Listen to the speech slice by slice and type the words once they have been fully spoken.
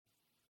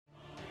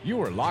You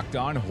are Locked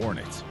On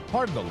Hornets,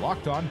 part of the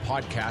Locked On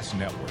Podcast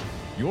Network.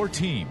 Your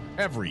team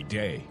every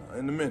day.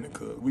 In a minute,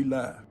 cuz we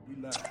live.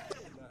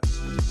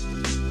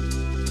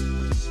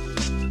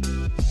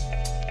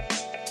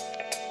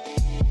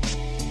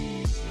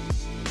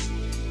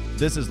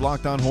 This is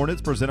Locked On Hornets,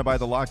 presented by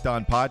the Locked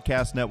On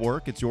Podcast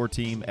Network. It's your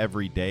team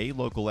every day.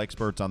 Local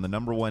experts on the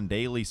 #1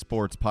 daily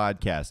sports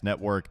podcast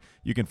network.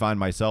 You can find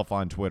myself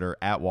on Twitter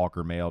at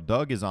Walker Mail.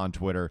 Doug is on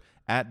Twitter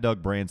at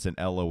Doug Branson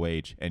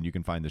LOH, and you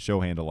can find the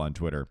show handle on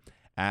Twitter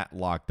at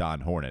Locked On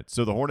Hornets.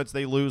 So the Hornets,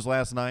 they lose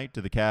last night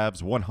to the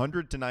Cavs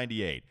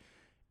 100-98.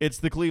 It's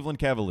the Cleveland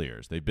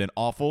Cavaliers. They've been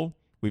awful.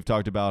 We've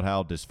talked about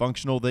how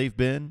dysfunctional they've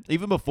been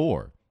even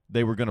before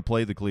they were going to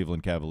play the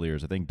Cleveland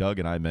Cavaliers. I think Doug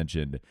and I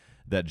mentioned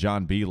that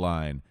John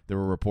Beilein, there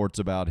were reports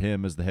about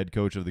him as the head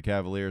coach of the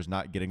Cavaliers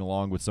not getting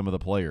along with some of the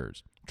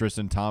players.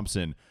 Tristan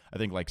Thompson, I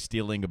think, like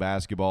stealing a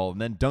basketball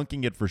and then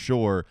dunking it for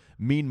sure,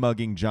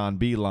 mean-mugging John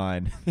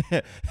Beilein,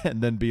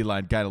 and then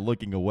Beilein kind of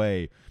looking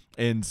away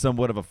in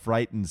somewhat of a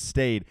frightened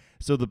state.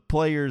 So the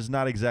players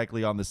not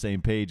exactly on the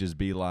same page as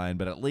Beilein,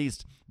 but at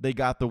least they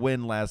got the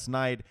win last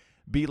night.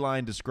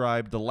 Beilein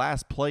described the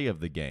last play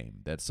of the game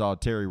that saw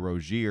Terry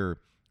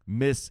Rozier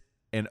miss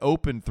an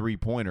open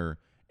three-pointer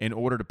in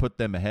order to put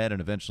them ahead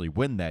and eventually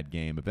win that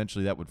game.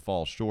 Eventually that would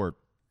fall short,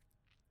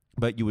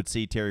 but you would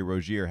see Terry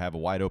Rozier have a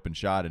wide-open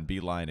shot, and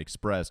Beilein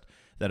expressed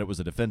that it was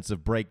a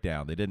defensive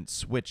breakdown. They didn't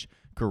switch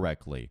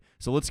correctly.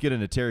 So let's get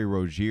into Terry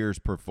Rozier's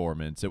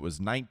performance. It was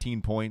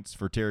 19 points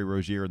for Terry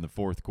Rozier in the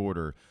fourth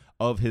quarter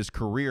of his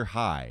career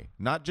high,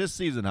 not just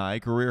season high,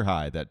 career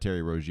high that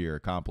Terry Rozier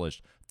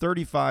accomplished.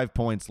 35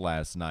 points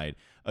last night.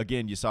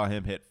 Again, you saw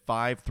him hit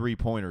 5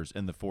 three-pointers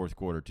in the fourth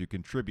quarter to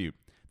contribute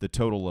the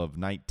total of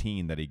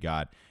 19 that he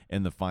got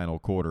in the final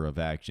quarter of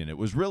action. It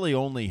was really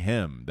only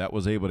him that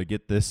was able to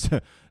get this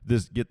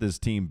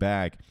team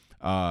back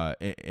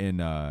with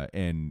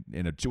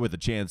a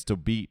chance to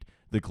beat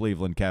the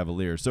Cleveland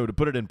Cavaliers. So to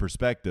put it in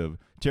perspective,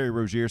 Terry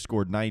Rozier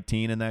scored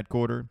 19 in that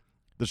quarter.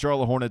 The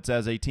Charlotte Hornets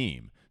as a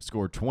team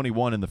scored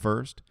 21 in the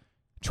first,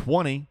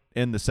 20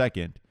 in the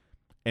second,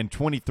 and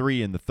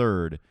 23 in the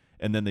third,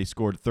 and then they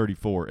scored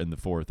 34 in the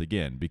fourth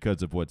again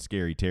because of what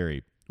Scary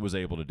Terry was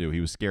able to do.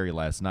 He was scary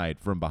last night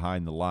from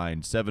behind the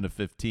line, 7 of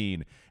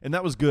 15, and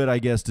that was good, I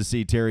guess, to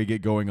see Terry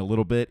get going a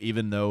little bit,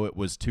 even though it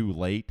was too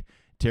late.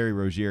 Terry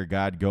Rozier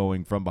got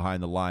going from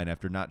behind the line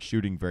after not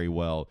shooting very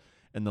well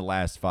in the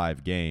last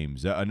 5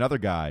 games. Another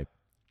guy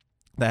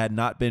that had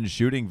not been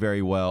shooting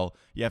very well,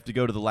 you have to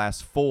go to the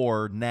last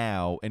 4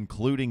 now,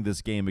 including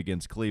this game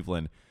against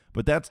Cleveland,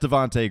 but that's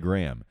Devontae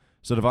Graham.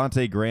 So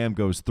Devontae Graham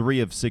goes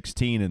 3 of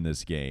 16 in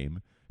this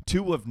game,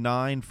 2 of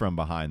 9 from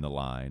behind the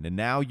line, and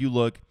now you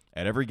look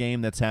at every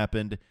game that's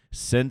happened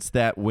since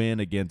that win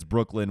against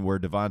Brooklyn where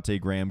Devontae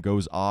Graham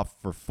goes off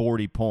for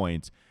 40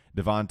 points.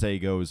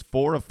 Devontae goes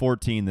 4 of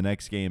 14 the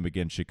next game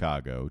against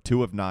Chicago,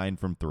 2 of 9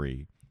 from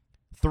 3,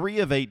 3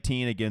 of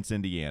 18 against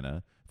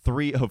Indiana,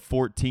 3 of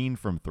 14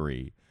 from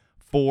 3,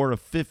 4 of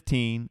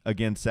 15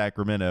 against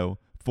Sacramento,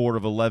 4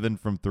 of 11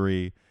 from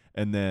 3,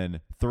 and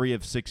then 3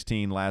 of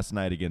 16 last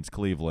night against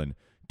Cleveland,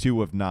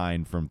 2 of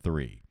 9 from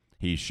 3.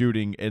 He's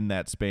shooting in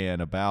that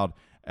span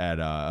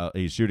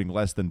he's shooting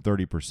less than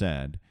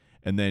 30%.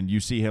 And then you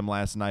see him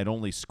last night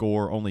only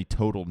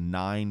total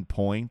 9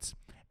 points.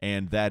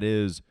 And that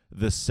is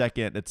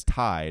it's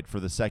tied for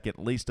the second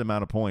least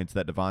amount of points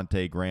that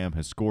Devontae Graham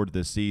has scored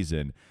this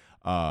season.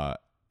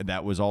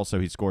 That was also,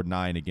 he scored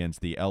 9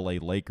 against the LA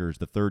Lakers,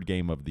 the third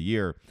game of the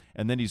year.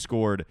 And then he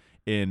scored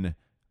in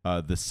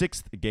the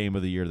 6th game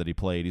of the year that he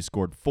played. He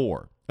scored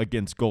 4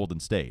 against Golden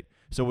State.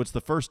 So it's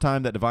the first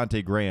time that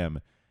Devontae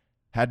Graham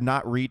had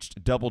not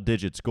reached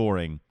double-digit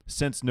scoring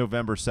since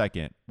November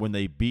 2nd when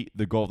they beat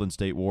the Golden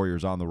State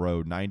Warriors on the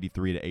road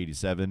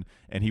 93-87,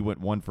 and he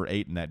went 1 for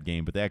 8 in that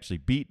game, but they actually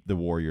beat the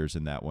Warriors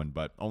in that one,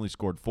 but only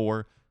scored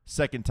 4.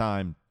 Second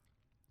time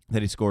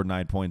that he scored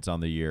 9 points on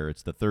the year.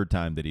 It's the third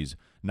time that he's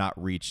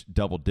not reached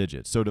double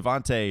digits. So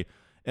Devontae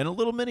in a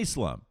little mini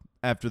slump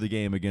after the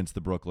game against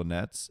the Brooklyn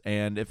Nets,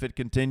 and if it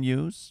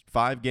continues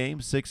 5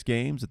 games, 6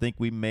 games, I think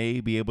we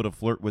may be able to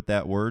flirt with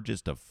that word,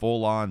 just a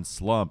full-on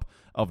slump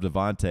of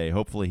Devontae.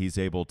 Hopefully he's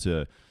able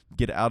to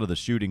get out of the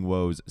shooting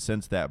woes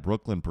since that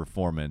Brooklyn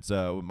performance.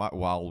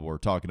 While we're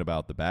talking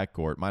about the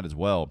backcourt, might as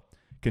well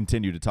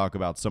continue to talk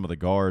about some of the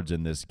guards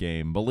in this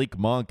game. Malik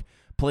Monk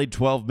played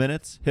 12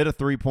 minutes, hit a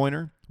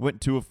three-pointer,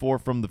 went 2 of 4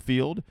 from the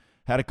field,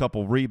 had a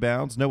couple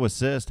rebounds, no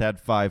assist, had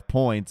 5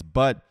 points,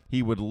 but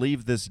he would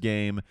leave this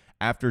game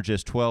after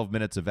just 12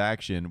 minutes of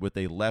action with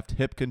a left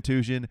hip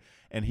contusion,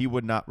 and he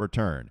would not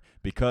return.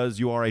 Because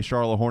you are a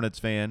Charlotte Hornets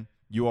fan,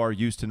 you are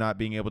used to not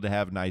being able to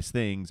have nice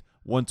things.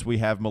 Once we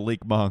have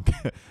Malik Monk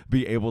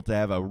be able to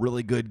have a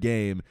really good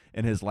game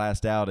in his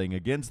last outing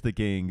against the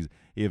Kings,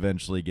 he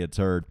eventually gets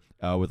hurt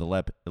with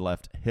a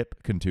left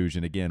hip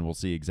contusion. Again, we'll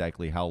see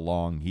exactly how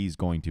long he's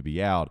going to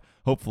be out.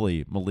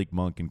 Hopefully, Malik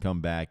Monk can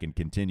come back and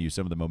continue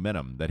some of the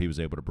momentum that he was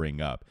able to bring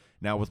up.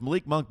 Now, with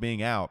Malik Monk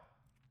being out,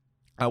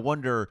 I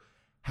wonder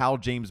how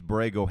James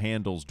Borrego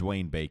handles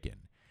Dwayne Bacon.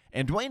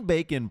 And Dwayne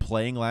Bacon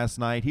playing last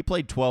night, he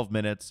played 12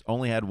 minutes,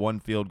 only had 1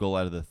 field goal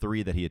out of the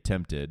 3 that he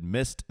attempted,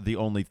 missed the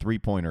only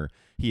 3-pointer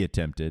he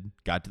attempted,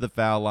 got to the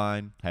foul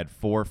line, had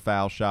 4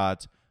 foul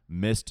shots,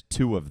 missed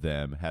 2 of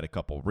them, had a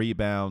couple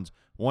rebounds,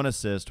 1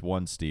 assist,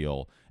 1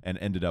 steal, and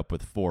ended up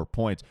with 4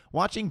 points.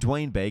 Watching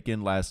Dwayne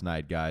Bacon last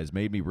night, guys,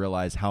 made me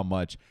realize how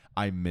much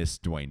I miss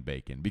Dwayne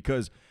Bacon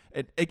because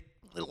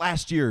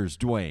last year's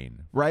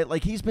Dwayne, right?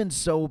 Like, he's been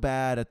so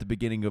bad at the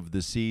beginning of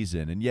the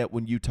season, and yet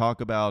when you talk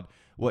about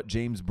what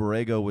James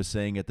Borrego was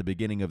saying at the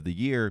beginning of the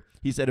year,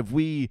 he said if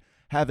we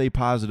have a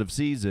positive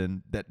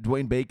season, that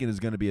Dwayne Bacon is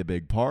going to be a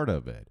big part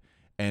of it.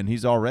 And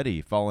he's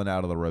already fallen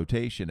out of the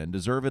rotation, and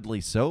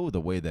deservedly so, the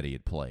way that he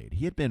had played.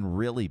 He had been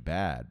really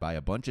bad by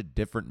a bunch of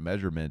different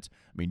measurements.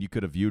 I mean, you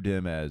could have viewed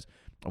him as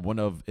one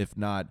of, if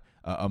not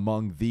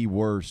among the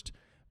worst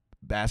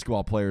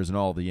basketball players in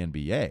all of the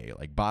NBA,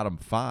 like bottom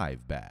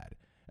 5 bad.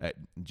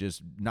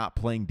 Just not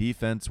playing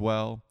defense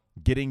well,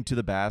 getting to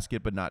the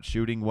basket but not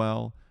shooting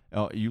well.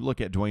 You look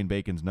at Dwayne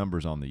Bacon's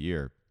numbers on the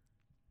year.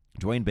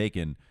 Dwayne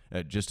Bacon,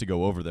 just to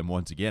go over them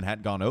once again,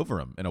 hadn't gone over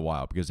them in a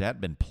while because he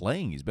hadn't been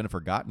playing. He's been a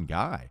forgotten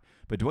guy.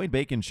 But Dwayne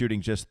Bacon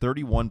shooting just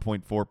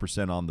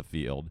 31.4% on the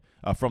field,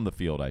 from the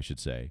field, I should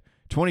say,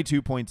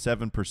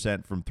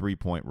 22.7% from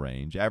three-point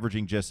range,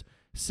 averaging just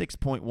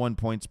 6.1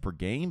 points per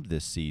game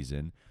this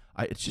season.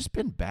 It's just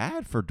been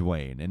bad for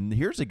Dwayne. And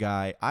here's a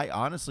guy I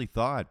honestly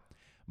thought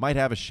might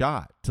have a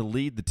shot to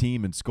lead the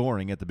team in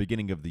scoring at the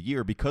beginning of the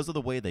year because of the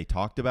way they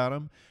talked about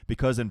him,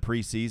 because in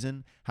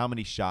preseason, how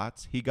many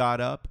shots he got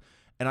up.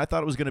 And I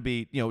thought it was going to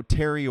be,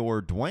 Terry or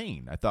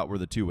Dwayne, I thought were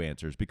the 2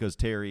 answers because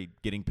Terry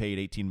getting paid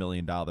 $18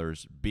 million,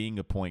 being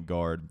a point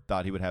guard,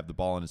 thought he would have the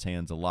ball in his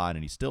hands a lot,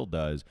 and he still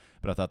does.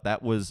 But I thought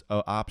that was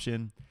an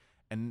option.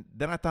 And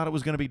then I thought it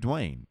was going to be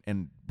Dwayne.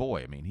 And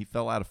boy, I mean, he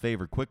fell out of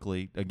favor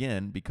quickly,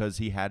 again, because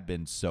he had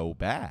been so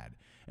bad.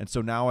 And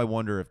so now I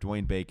wonder if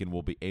Dwayne Bacon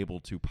will be able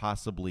to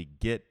possibly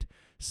get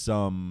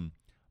some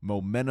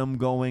momentum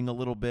going a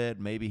little bit.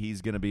 Maybe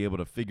he's going to be able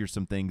to figure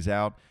some things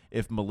out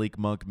if Malik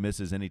Monk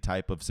misses any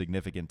type of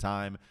significant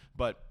time.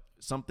 But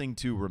something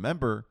to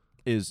remember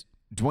is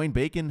Dwayne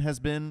Bacon has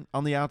been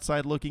on the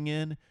outside looking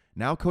in.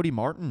 Now Cody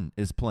Martin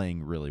is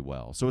playing really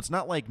well. So it's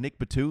not like Nick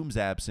Batum's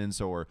absence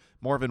or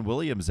Marvin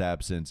Williams'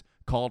 absence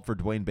called for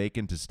Dwayne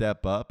Bacon to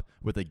step up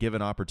with a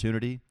given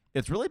opportunity.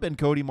 It's really been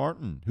Cody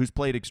Martin, who's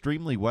played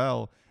extremely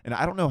well, and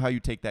I don't know how you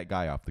take that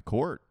guy off the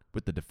court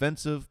with the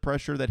defensive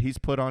pressure that he's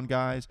put on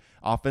guys.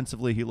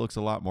 Offensively, he looks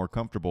a lot more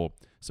comfortable,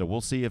 so we'll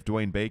see if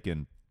Dwayne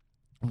Bacon,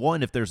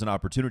 one, if there's an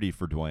opportunity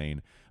for Dwayne,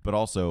 but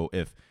also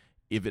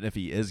even if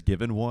he is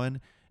given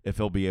one, if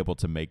he'll be able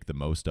to make the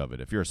most of it.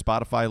 If you're a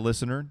Spotify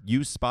listener,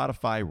 use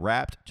Spotify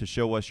Wrapped to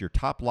show us your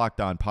top Locked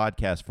On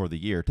podcast for the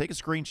year. Take a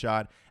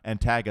screenshot and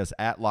tag us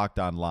at Locked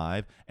On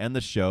Live and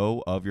the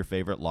show of your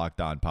favorite Locked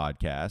On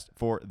podcast.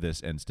 For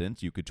this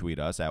instance, you could tweet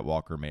us at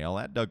Walker Mail,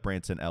 at Doug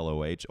Branson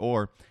LOH,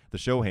 or the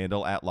show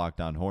handle at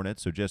Locked On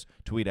Hornets. So just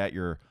tweet at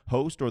your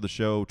host or the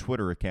show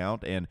Twitter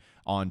account, and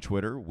on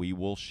Twitter, we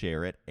will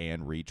share it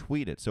and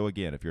retweet it. So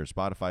again, if you're a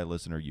Spotify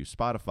listener, use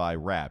Spotify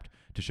Wrapped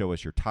to show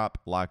us your top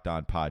Locked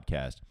On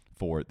podcast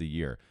for the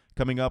year.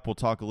 Coming up, we'll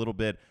talk a little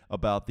bit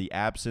about the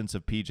absence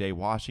of P.J.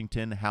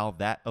 Washington, how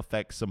that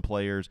affects some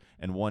players,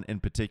 and one in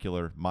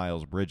particular,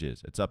 Miles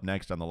Bridges. It's up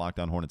next on the Locked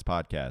On Hornets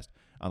podcast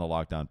on the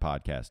Locked On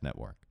Podcast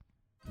Network.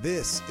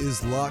 This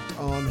is Locked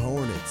On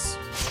Hornets.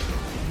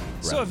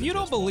 So if you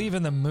don't believe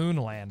in the moon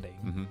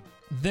landing,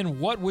 then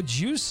what would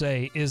you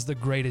say is the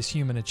greatest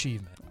human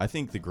achievement? I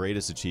think the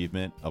greatest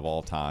achievement of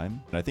all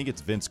time, and I think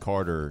it's Vince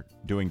Carter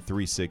doing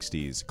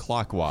 360s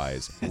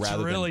clockwise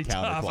rather really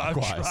than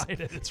counterclockwise. I've tried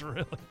it. It's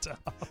really tough.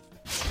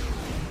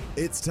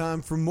 It's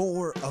time for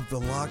more of the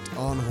Locked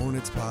On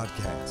Hornets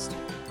podcast.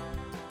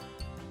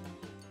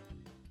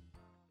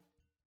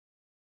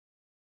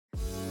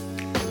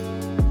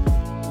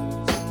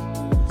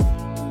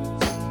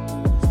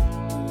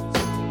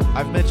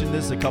 I've mentioned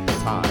this a couple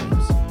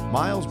times.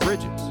 Miles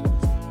Bridges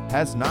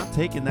has not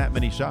taken that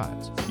many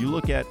shots. You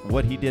look at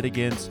what he did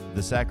against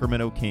the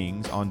Sacramento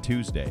Kings on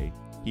Tuesday.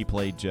 He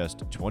played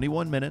just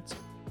 21 minutes,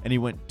 and he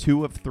went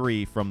 2 of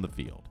 3 from the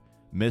field.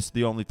 Missed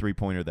the only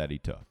three-pointer that he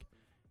took.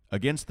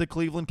 Against the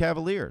Cleveland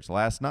Cavaliers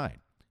last night,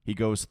 he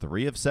goes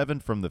 3 of 7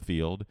 from the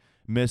field,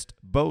 missed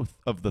both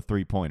of the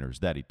three-pointers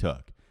that he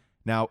took.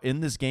 Now, in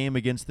this game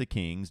against the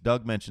Kings,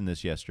 Doug mentioned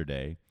this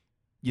yesterday,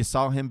 you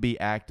saw him be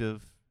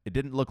active. It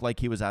didn't look like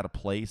he was out of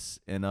place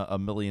in a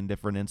million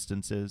different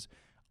instances.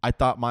 I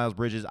thought Miles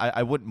Bridges,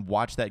 I wouldn't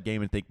watch that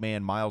game and think,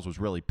 man, Miles was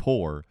really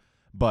poor,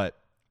 but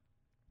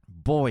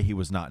boy, he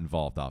was not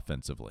involved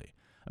offensively.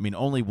 I mean,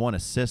 only 1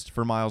 assist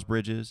for Miles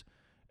Bridges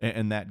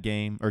in that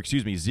game, or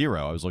excuse me,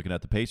 0. I was looking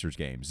at the Pacers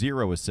game.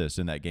 0 assists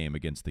in that game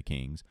against the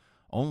Kings.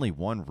 Only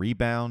 1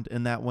 rebound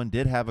in that one.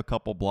 Did have a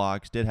couple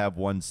blocks, did have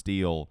 1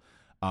 steal,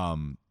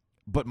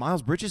 but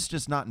Miles Bridges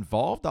just not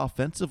involved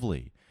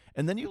offensively.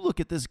 And then you look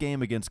at this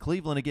game against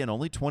Cleveland, again,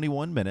 only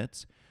 21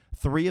 minutes,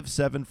 3 of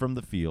 7 from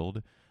the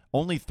field,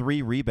 only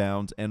 3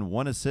 rebounds and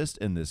 1 assist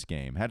in this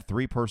game. Had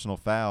 3 personal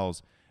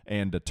fouls.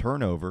 and a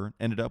turnover,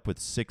 ended up with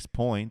 6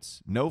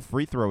 points, no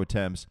free throw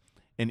attempts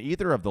in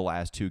either of the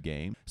last 2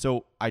 games.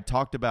 So I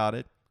talked about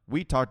it.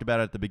 We talked about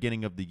it at the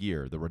beginning of the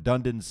year, the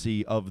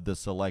redundancy of the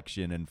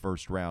selection and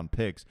first-round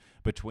picks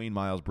between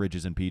Miles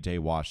Bridges and P.J.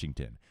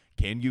 Washington.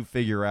 Can you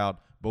figure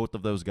out both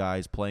of those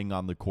guys playing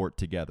on the court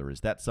together?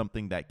 Is that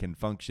something that can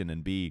function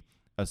and be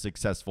a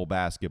successful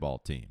basketball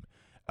team?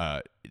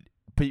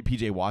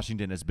 P.J.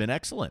 Washington has been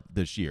excellent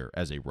this year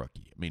as a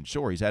rookie. I mean,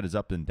 sure, he's had his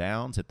ups and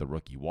downs, hit the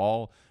rookie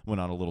wall, went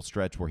on a little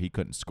stretch where he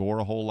couldn't score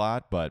a whole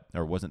lot,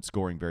 or wasn't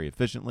scoring very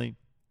efficiently.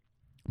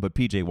 But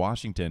P.J.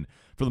 Washington,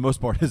 for the most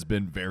part, has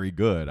been very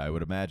good. I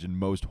would imagine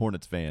most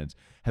Hornets fans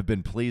have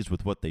been pleased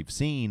with what they've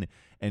seen.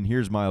 And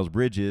here's Miles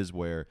Bridges,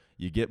 where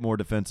you get more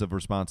defensive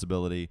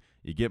responsibility,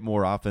 you get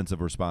more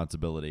offensive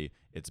responsibility.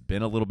 It's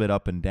been a little bit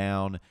up and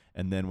down.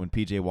 And then when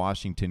P.J.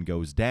 Washington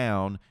goes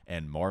down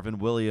and Marvin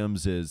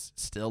Williams is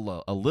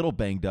still a little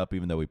banged up,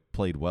 even though he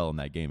played well in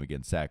that game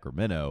against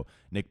Sacramento,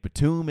 Nick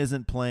Batum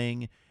isn't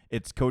playing.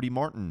 It's Cody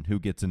Martin who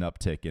gets an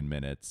uptick in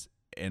minutes.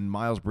 And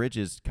Miles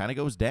Bridges kind of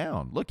goes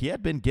down. Look, he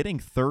had been getting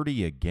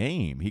 30 a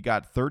game. He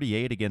got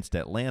 38 against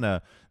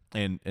Atlanta.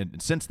 And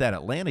since that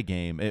Atlanta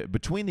game,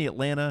 between the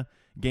Atlanta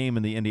game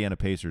and the Indiana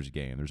Pacers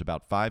game, there's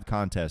about 5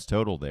 contests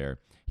total there.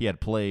 He had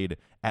played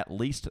at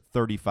least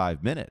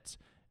 35 minutes.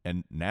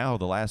 And now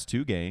the last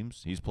 2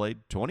 games, he's played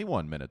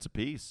 21 minutes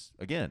apiece,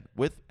 again,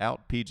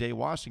 without P.J.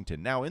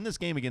 Washington. Now, in this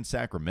game against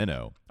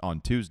Sacramento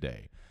on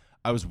Tuesday,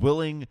 I was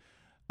willing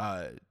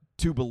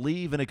to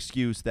believe an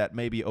excuse that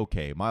maybe,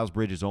 okay, Miles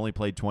Bridges only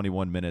played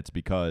 21 minutes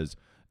because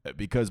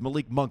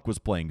Malik Monk was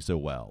playing so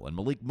well, and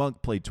Malik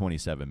Monk played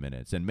 27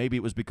 minutes, and maybe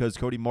it was because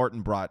Cody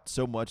Martin brought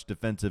so much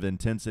defensive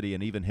intensity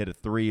and even hit a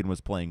 3 and was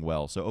playing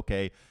well. So,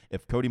 okay,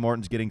 if Cody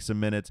Martin's getting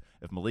some minutes,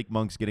 if Malik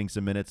Monk's getting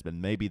some minutes,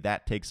 then maybe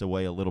that takes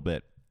away a little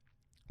bit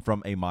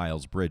from a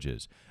Miles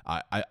Bridges.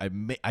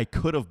 I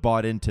could have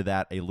bought into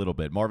that a little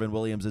bit. Marvin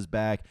Williams is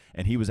back,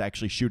 and he was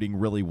actually shooting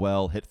really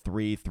well, hit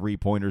 3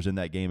 3-pointers in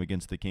that game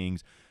against the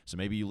Kings, so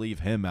maybe you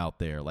leave him out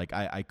there. Like,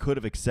 I could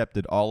have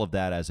accepted all of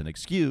that as an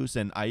excuse,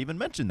 and I even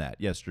mentioned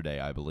that yesterday,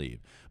 I believe.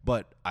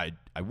 But I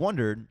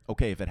wondered,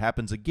 okay, if it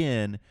happens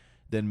again,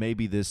 then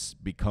maybe this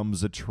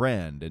becomes a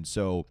trend. And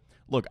so,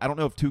 look, I don't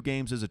know if 2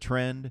 games is a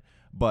trend,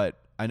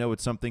 but I know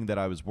it's something that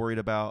I was worried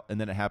about,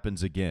 and then it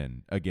happens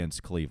again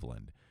against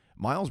Cleveland.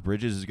 Miles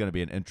Bridges is going to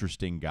be an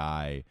interesting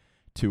guy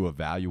to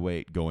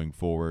evaluate going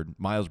forward.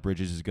 Miles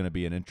Bridges is going to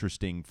be an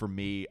interesting, for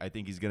me, I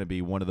think he's going to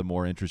be one of the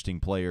more interesting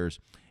players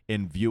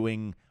in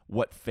viewing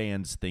what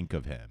fans think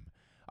of him.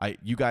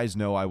 You guys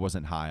know I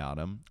wasn't high on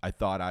him. I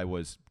thought I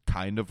was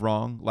kind of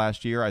wrong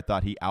last year. I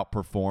thought he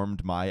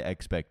outperformed my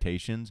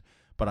expectations,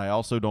 but I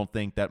also don't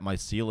think that my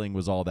ceiling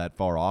was all that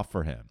far off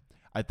for him.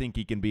 I think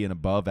he can be an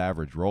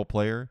above-average role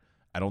player.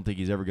 I don't think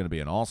he's ever going to be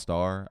an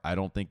all-star. I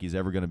don't think he's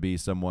ever going to be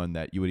someone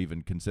that you would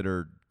even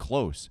consider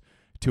close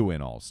to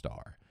an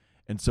all-star.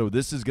 And so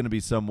this is going to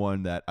be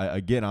someone that,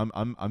 again,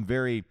 I'm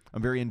very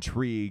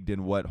intrigued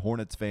in what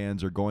Hornets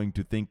fans are going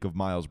to think of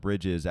Miles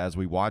Bridges as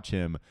we watch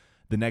him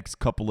the next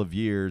couple of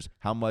years,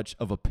 how much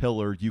of a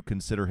pillar you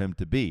consider him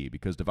to be,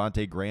 because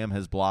Devontae Graham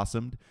has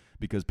blossomed,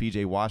 because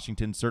P.J.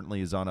 Washington certainly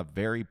is on a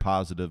very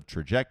positive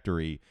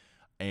trajectory,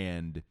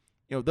 and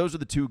those are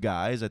the 2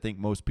 guys I think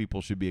most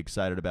people should be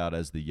excited about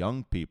as the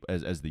young people,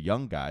 as the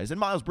young guys. And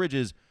Miles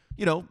Bridges,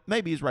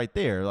 maybe he's right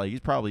there. Like, he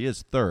probably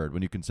is 3rd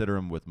when you consider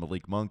him with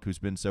Malik Monk, who's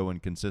been so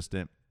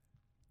inconsistent.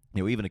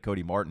 Even a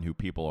Cody Martin, who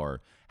people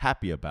are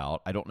happy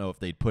about. I don't know if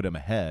they'd put him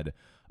ahead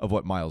of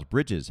what Miles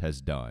Bridges has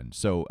done.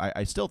 So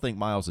I still think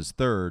Miles is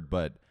 3rd,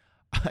 but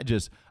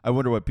I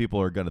wonder what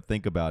people are going to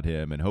think about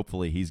him, and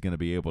hopefully he's going to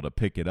be able to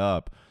pick it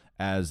up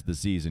as the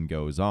season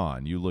goes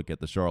on. You look at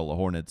the Charlotte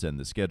Hornets and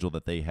the schedule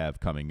that they have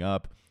coming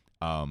up.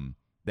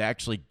 They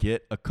actually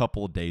get a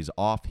couple of days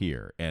off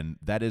here, and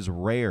that is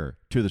rare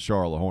to the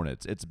Charlotte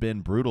Hornets. It's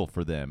been brutal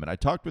for them. And I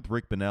talked with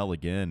Rick Bonnell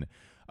again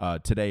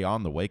today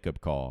on the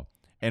wake-up call,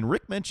 and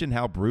Rick mentioned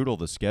how brutal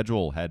the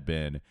schedule had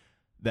been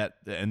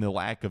and the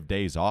lack of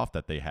days off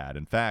that they had.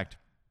 In fact,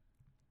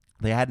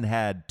 they hadn't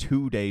had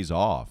 2 days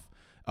off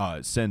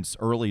since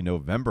early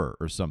November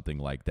or something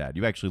like that.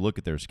 You actually look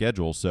at their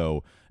schedule.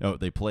 So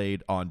they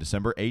played on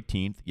December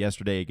 18th,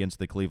 yesterday, against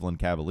the Cleveland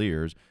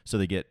Cavaliers. So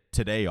they get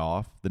today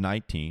off, the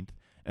 19th,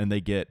 and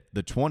they get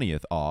the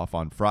 20th off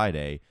on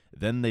Friday.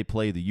 Then they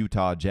play the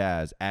Utah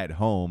Jazz at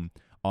home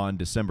on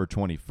December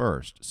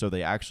 21st. So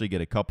they actually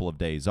get a couple of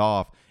days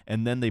off,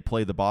 and then they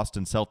play the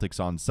Boston Celtics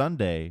on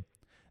Sunday.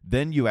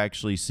 Then you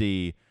actually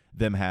see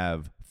them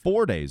have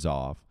 4 days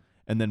off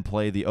and then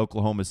play the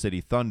Oklahoma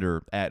City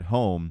Thunder at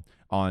home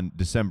on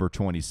December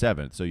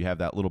 27th. So you have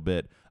that little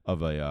bit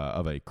of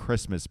a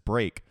Christmas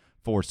break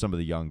for some of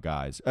the young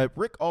guys.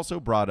 Rick also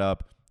brought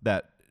up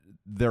that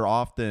they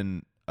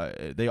often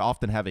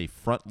have a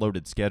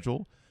front-loaded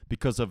schedule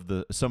because of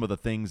some of the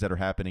things that are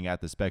happening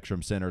at the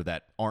Spectrum Center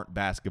that aren't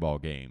basketball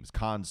games,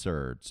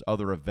 concerts,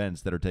 other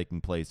events that are taking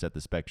place at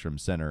the Spectrum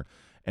Center.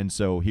 And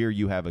so here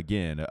you have,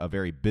 again, a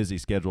very busy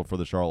schedule for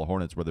the Charlotte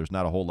Hornets where there's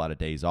not a whole lot of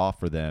days off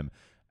for them.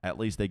 at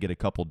least they get a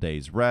couple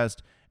days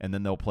rest, and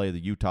then they'll play the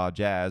Utah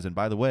Jazz. And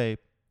by the way,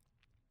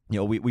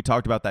 we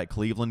talked about that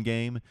Cleveland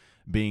game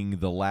being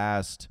the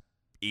last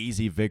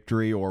easy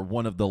victory or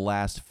one of the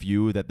last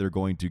few that they're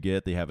going to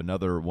get. They have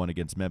another one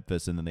against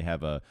Memphis, and then they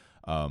have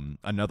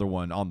another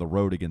one on the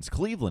road against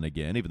Cleveland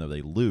again, even though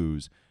they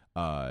lose.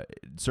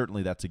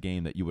 Certainly that's a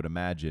game that you would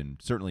imagine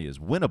certainly is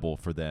winnable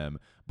for them,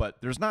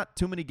 but there's not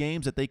too many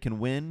games that they can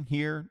win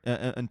here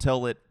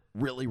until it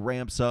really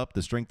ramps up,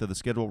 the strength of the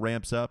schedule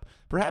ramps up.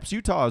 Perhaps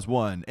Utah is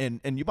one, and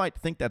you might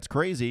think that's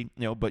crazy,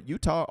 but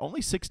Utah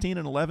only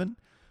 16-11,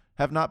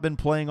 have not been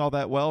playing all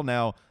that well.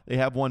 Now, they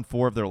have won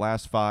 4 of their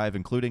last 5,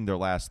 including their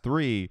last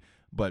 3,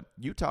 but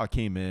Utah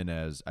came in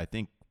as, I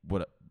think,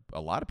 what a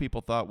lot of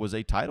people thought was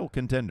a title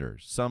contender,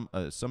 some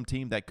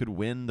team that could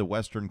win the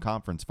Western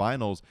Conference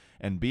Finals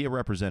and be a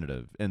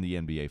representative in the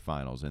NBA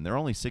Finals. And they're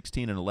only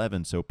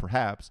 16-11, so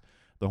perhaps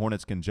the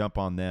Hornets can jump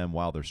on them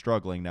while they're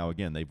struggling. Now,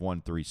 again, they've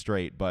won 3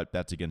 straight, but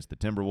that's against the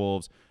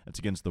Timberwolves, that's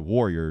against the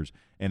Warriors,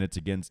 and it's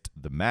against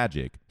the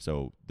Magic.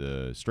 So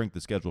the strength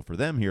of schedule for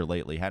them here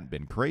lately hadn't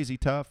been crazy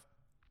tough,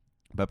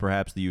 but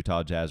perhaps the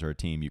Utah Jazz are a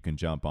team you can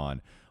jump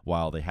on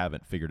while they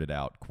haven't figured it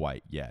out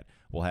quite yet.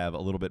 We'll have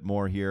a little bit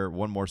more here,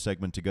 one more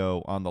segment to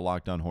go on the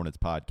Locked On Hornets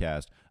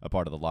podcast, a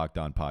part of the Locked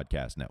On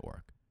Podcast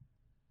Network.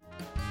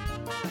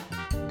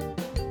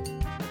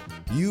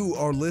 You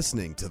are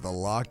listening to the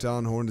Locked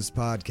On Hornets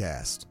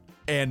podcast.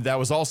 And that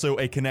was also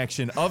a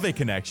connection of a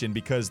connection,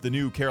 because the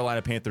new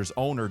Carolina Panthers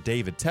owner,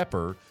 David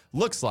Tepper,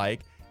 looks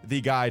like the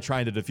guy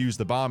trying to defuse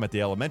the bomb at the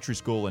elementary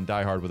school in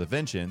Die Hard with a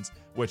Vengeance,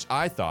 which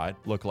I thought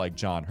looked like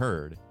John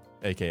Hurd,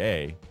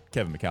 a.k.a.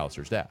 Kevin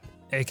McAllister's dad.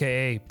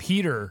 A.k.a.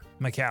 Peter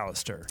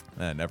McAllister.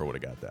 I never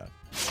would have got that.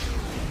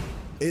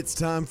 It's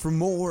time for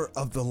more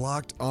of the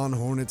Locked On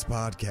Hornets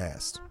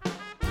podcast.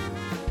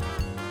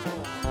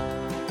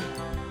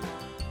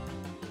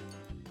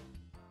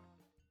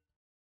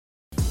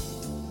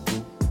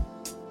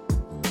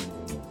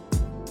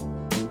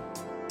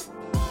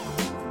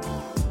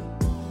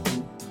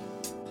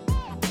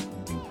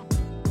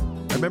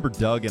 I remember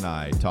Doug and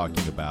I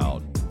talking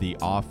about the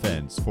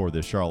offense for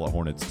the Charlotte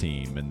Hornets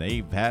team, and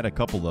they've had a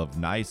couple of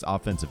nice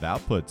offensive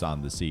outputs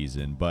on the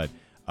season, but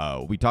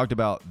we talked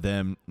about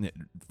them,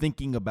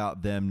 thinking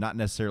about them not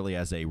necessarily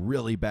as a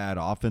really bad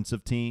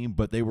offensive team,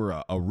 but they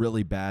were a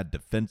really bad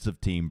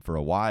defensive team for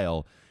a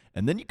while.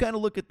 And then you kind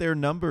of look at their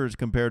numbers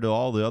compared to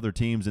all the other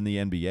teams in the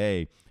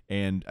NBA,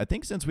 and I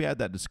think since we had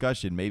that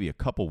discussion maybe a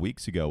couple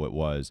weeks ago, it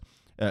was,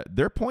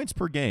 their points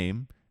per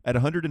game at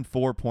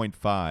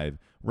 104.5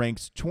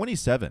 ranks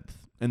 27th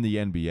in the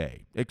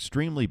NBA.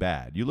 Extremely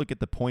bad. You look at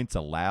the points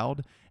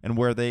allowed and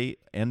where they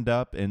end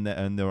up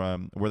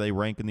where they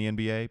rank in the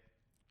NBA,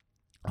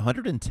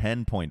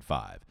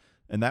 110.5,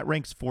 and that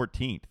ranks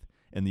 14th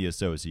in the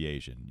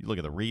association. You look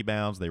at the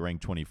rebounds, they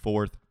rank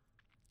 24th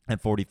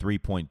at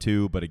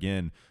 43.2, but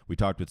again, we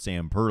talked with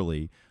Sam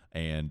Purley,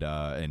 and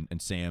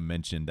Sam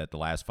mentioned that the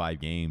last 5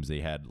 games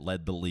they had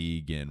led the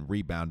league in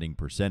rebounding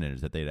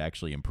percentage, that they'd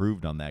actually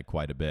improved on that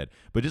quite a bit.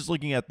 But just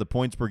looking at the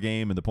points per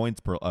game and the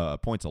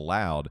points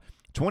allowed,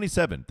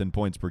 27th in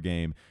points per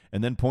game,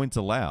 and then points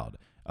allowed,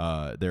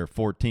 they're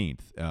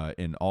 14th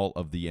in all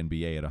of the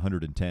NBA at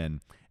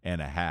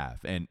 110.5.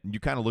 And you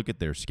kind of look at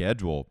their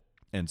schedule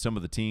and some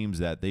of the teams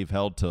that they've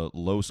held to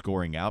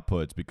low-scoring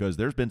outputs, because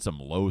there's been some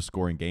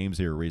low-scoring games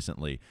here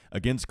recently.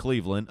 Against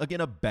Cleveland, again,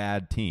 a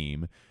bad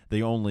team,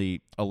 they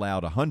only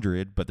allowed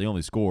 100, but they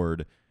only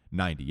scored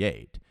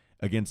 98.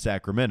 Against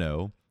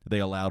Sacramento, they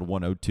allowed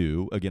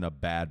 102, again, a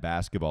bad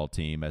basketball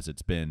team as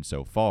it's been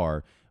so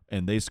far,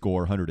 and they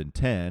score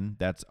 110.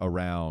 That's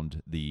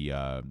around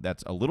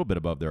that's a little bit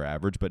above their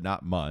average, but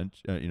not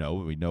much.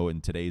 We know in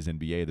today's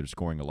NBA they're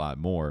scoring a lot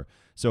more.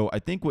 So I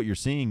think what you're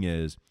seeing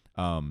is,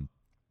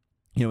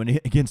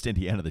 against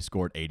Indiana, they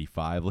scored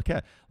 85. Look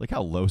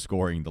how low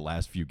scoring the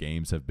last few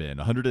games have been.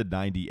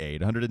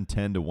 198,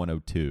 110 to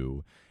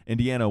 102.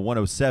 Indiana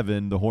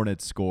 107. The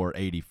Hornets score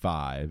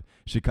 85.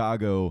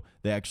 Chicago,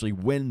 they actually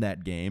win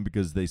that game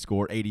because they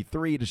score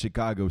 83 to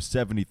Chicago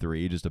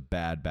 73. Just a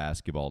bad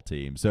basketball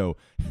team. So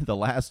the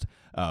last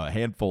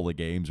handful of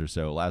games or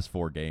so, last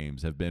 4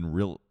 games have been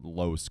real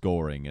low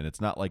scoring, and it's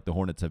not like the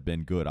Hornets have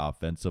been good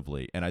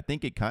offensively. And I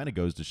think it kind of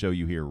goes to show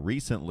you here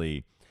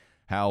recently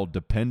how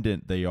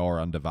dependent they are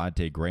on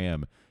Devontae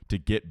Graham to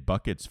get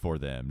buckets for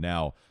them.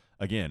 Now,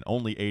 again,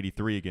 only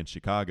 83 against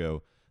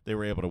Chicago. They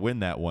were able to win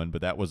that one,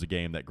 but that was a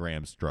game that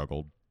Graham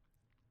struggled.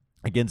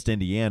 Against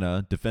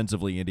Indiana,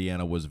 defensively,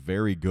 Indiana was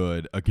very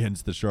good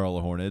against the Charlotte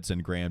Hornets,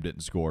 and Graham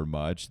didn't score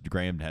much.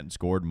 Graham hadn't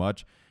scored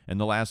much in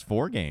the last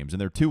 4 games, and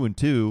they're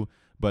 2-2,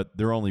 but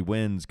their only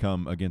wins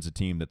come against a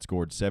team that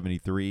scored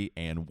 73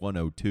 and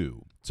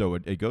 102. So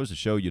it goes to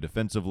show you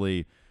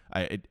defensively.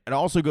 It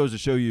also goes to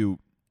show you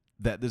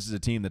that this is a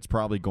team that's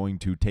probably going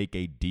to take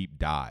a deep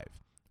dive,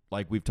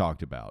 like we've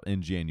talked about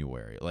in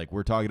January. Like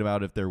we're talking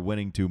about if they're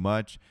winning too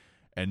much,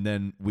 and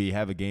then we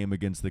have a game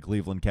against the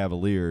Cleveland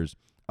Cavaliers,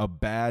 a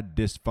bad,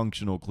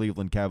 dysfunctional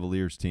Cleveland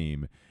Cavaliers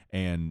team,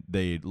 and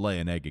they lay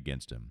an egg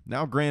against him.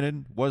 Now,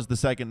 granted, was the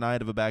second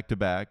night of a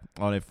back-to-back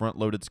on a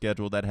front-loaded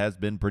schedule that has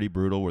been pretty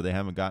brutal, where they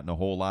haven't gotten a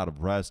whole lot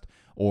of rest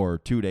or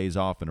 2 days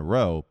off in a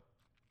row,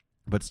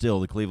 but still,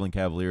 the Cleveland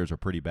Cavaliers are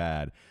pretty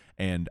bad.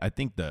 And I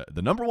think the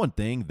number one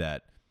thing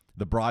that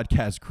the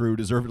broadcast crew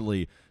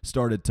deservedly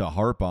started to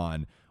harp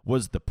on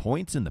was the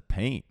points in the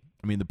paint.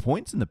 I mean, the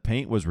points in the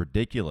paint was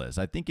ridiculous.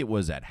 I think it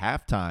was at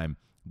halftime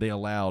they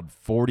allowed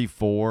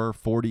 44,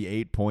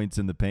 48 points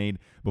in the paint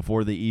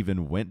before they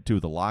even went to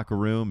the locker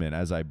room. And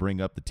as I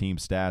bring up the team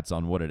stats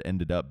on what it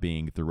ended up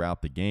being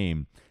throughout the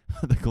game,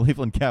 the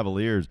Cleveland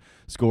Cavaliers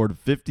scored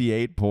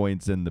 58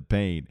 points in the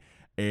paint.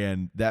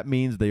 And that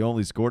means they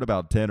only scored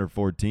about 10 or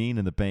 14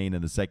 in the paint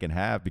in the second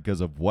half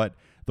because of what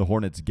the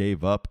Hornets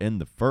gave up in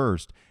the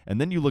first. And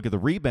then you look at the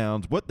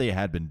rebounds, what they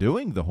had been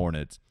doing, the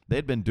Hornets. They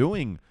had been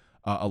doing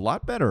a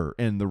lot better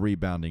in the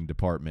rebounding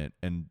department.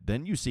 And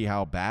then you see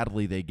how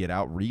badly they get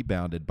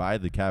out-rebounded by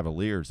the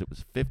Cavaliers. It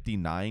was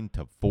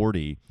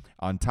 59-40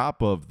 on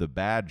top of the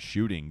bad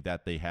shooting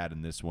that they had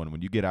in this one.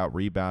 When you get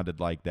out-rebounded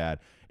like that,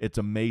 it's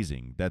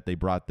amazing that they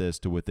brought this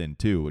to within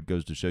 2. It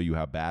goes to show you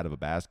how bad of a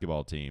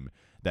basketball team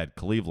that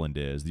Cleveland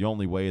is. The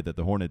only way that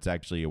the Hornets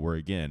actually were,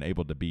 again,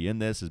 able to be in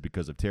this is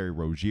because of Terry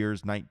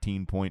Rozier's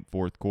 19-point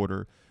fourth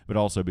quarter, but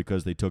also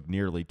because they took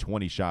nearly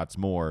 20 shots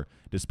more.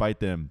 Despite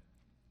them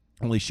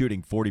only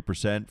shooting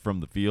 40%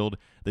 from the field,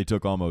 they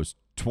took almost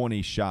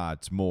 20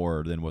 shots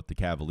more than what the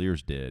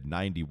Cavaliers did,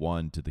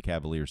 91 to the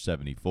Cavaliers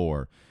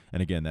 74.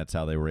 And again, that's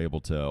how they were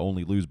able to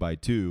only lose by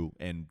 2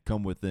 and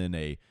come within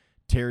a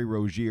Terry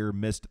Rozier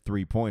missed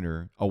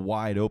three-pointer, a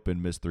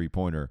wide-open missed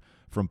three-pointer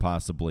from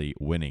possibly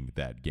winning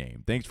that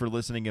game. Thanks for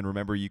listening, and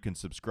remember, you can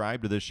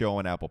subscribe to this show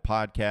on Apple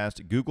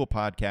Podcasts, Google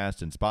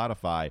Podcasts, and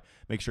Spotify.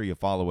 Make sure you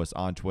follow us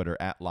on Twitter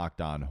at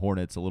Locked On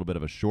Hornets. A little bit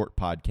of a short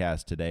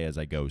podcast today as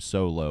I go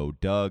solo.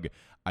 Doug,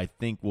 I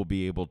think, will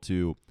be able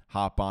to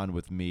hop on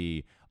with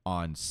me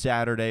on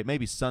Saturday,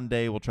 maybe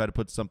Sunday. We'll try to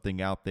put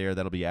something out there.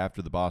 That'll be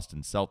after the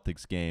Boston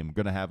Celtics game. We're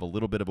going to have a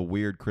little bit of a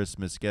weird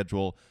Christmas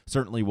schedule.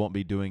 Certainly won't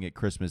be doing it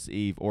Christmas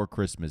Eve or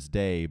Christmas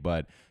Day,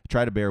 but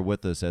try to bear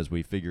with us as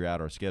we figure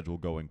out our schedule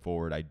going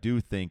forward. I do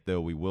think,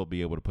 though, we will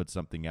be able to put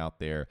something out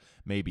there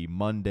maybe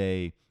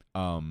Monday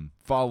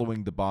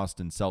following the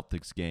Boston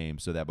Celtics game.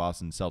 So that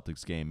Boston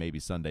Celtics game, maybe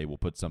Sunday, we'll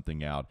put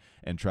something out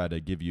and try to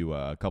give you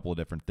a couple of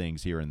different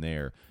things here and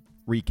there,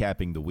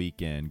 recapping the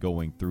weekend,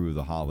 going through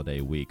the holiday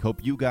week.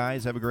 Hope you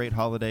guys have a great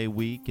holiday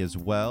week as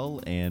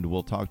well, and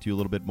we'll talk to you a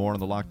little bit more on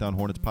the Locked On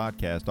Hornets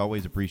podcast.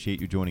 Always appreciate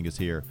you joining us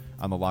here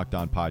on the Locked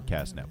On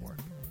Podcast Network.